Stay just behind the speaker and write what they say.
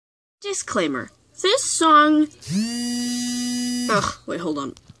Disclaimer. This song... Ugh, wait, hold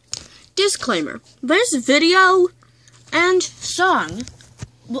on. Disclaimer. This video and song...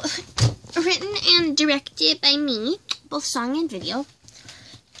 written and directed by me, both song and video,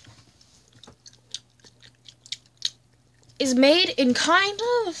 is made in kind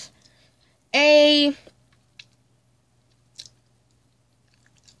of a...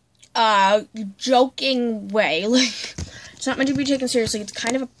 joking way. Like, it's not meant to be taken seriously. It's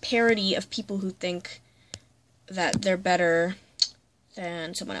kind of a parody of people who think that they're better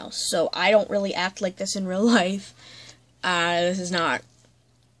than someone else. So I don't really act like this in real life. This is not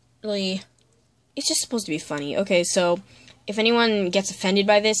really... It's just supposed to be funny. Okay, so if anyone gets offended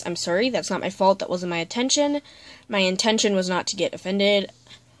by this, I'm sorry. That's not my fault. That wasn't my intention. My intention was not to get offended,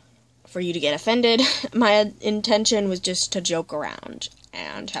 for you to get offended. My intention was just to joke around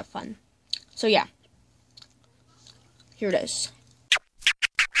and have fun. So yeah. Here it is.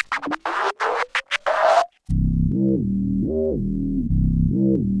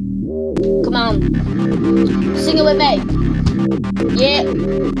 Come on. Sing it with me. Yeah.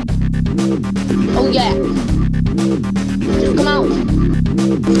 Oh yeah. Just come on.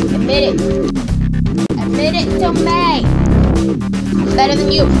 Admit it. Admit it to me. I'm better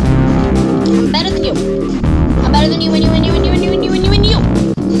than you. I'm better than you. I'm better than you and you and you and you and you and you and you and you.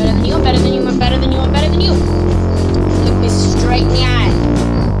 I'm better than you, I'm better than you, I'm better than you, I'm better than you. Look me straight in the eye.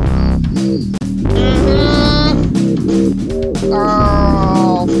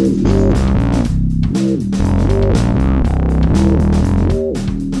 Girl.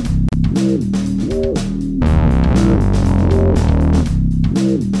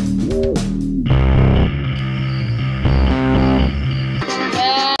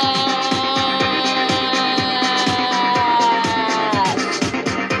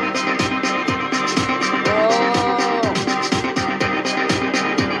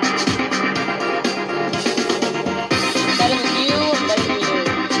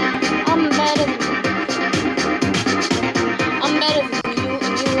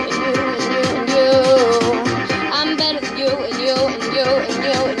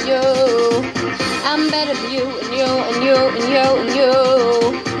 I'm better than you and you and you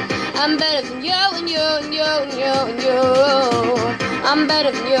and you and you. I'm better than you and you and you and you and you. I'm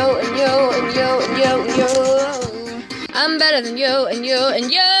better than you and you and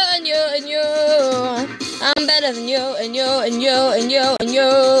you and you and you. I'm better than you and you and you and you and you.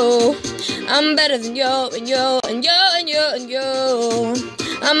 I'm better than you and you and you and you and you.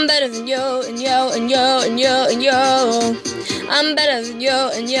 I'm better than you and you and you and you and you. I'm better than you and you and you and you and you. I'm better than you and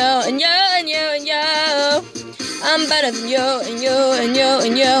you and you and you and you. I'm better than you and you and you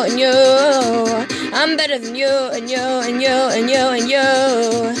and you and you. I'm better than you and you and you and you and you.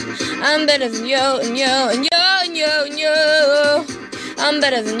 I'm better than you and you and you and you and you. I'm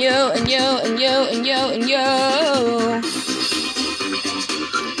better than you and you and you and you and you.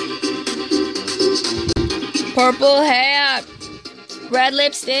 Purple hair, red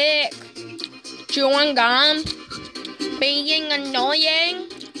lipstick, chewing gum, being annoying.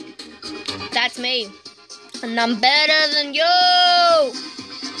 That's me. And I'm better than you.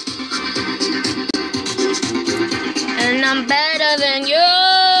 And I'm better than you.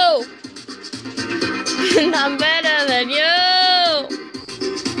 And I'm better than you.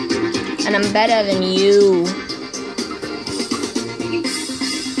 And I'm better than you.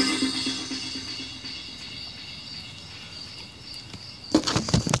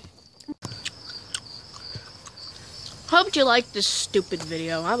 Hope you liked this stupid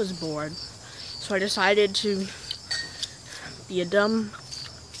video. I was bored. So I decided to be a dumb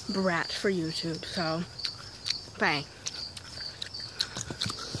brat for YouTube. So, bye.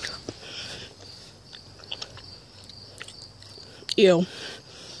 Ew.